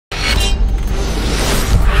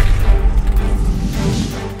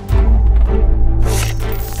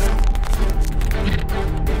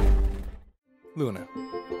Luna.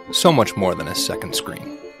 So much more than a second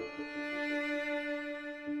screen.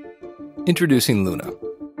 Introducing Luna,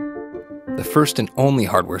 the first and only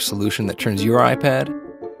hardware solution that turns your iPad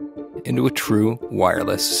into a true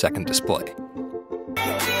wireless second display.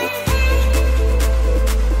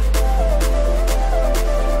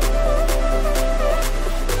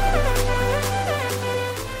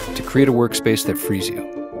 To create a workspace that frees you,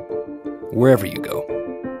 wherever you go.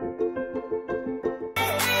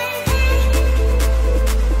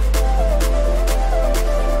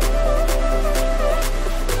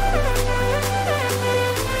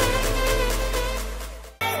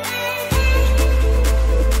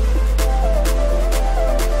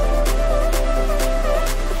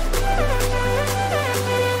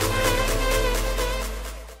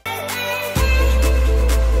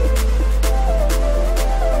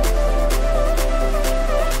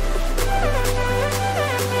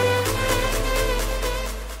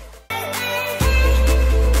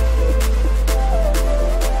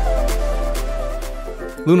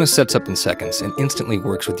 Luna sets up in seconds and instantly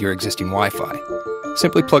works with your existing Wi-Fi.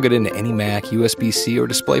 Simply plug it into any Mac, USB-C, or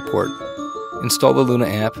DisplayPort, install the Luna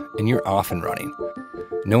app, and you're off and running.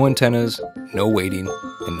 No antennas, no waiting,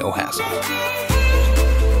 and no hassle.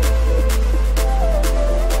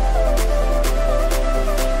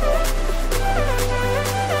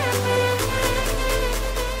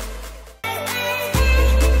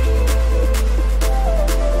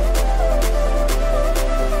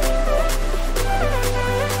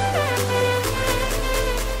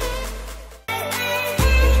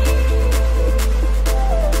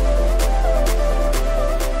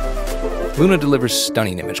 Luna delivers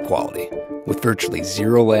stunning image quality, with virtually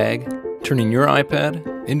zero lag, turning your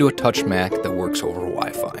iPad into a touch Mac that works over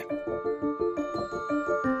Wi-Fi.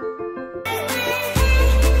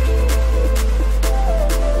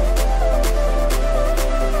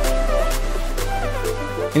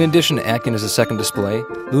 In addition to acting as a second display,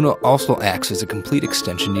 Luna also acts as a complete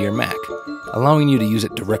extension to your Mac, allowing you to use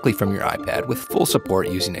it directly from your iPad with full support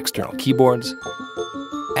using external keyboards,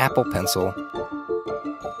 Apple Pencil,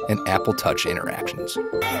 and Apple Touch interactions.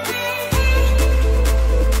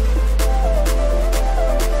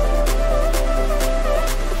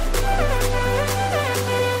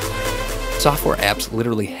 Software apps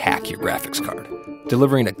literally hack your graphics card,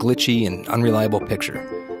 delivering a glitchy and unreliable picture.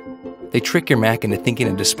 They trick your Mac into thinking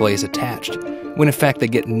a display is attached, when in fact they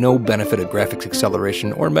get no benefit of graphics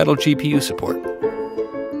acceleration or metal GPU support.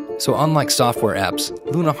 So unlike software apps,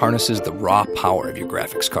 Luna harnesses the raw power of your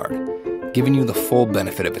graphics card, giving you the full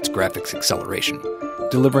benefit of its graphics acceleration,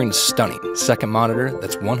 delivering a stunning second monitor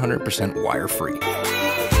that's 100% wire-free.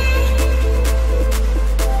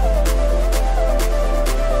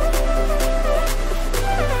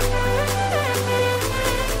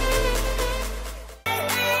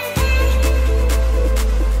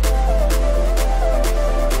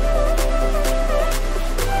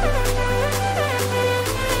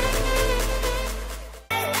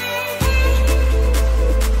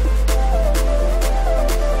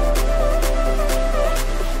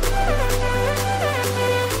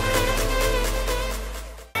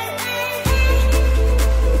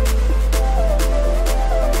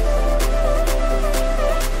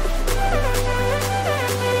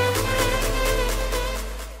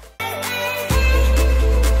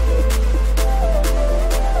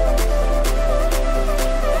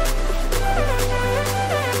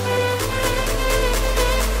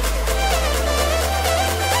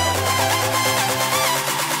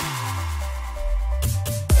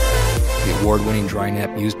 Award-winning drawing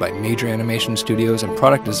app used by major animation studios and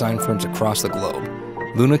product design firms across the globe,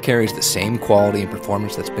 Luna carries the same quality and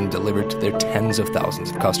performance that's been delivered to their tens of thousands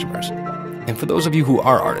of customers. And for those of you who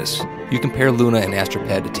are artists, you can pair Luna and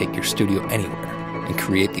Astropad to take your studio anywhere and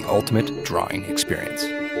create the ultimate drawing experience.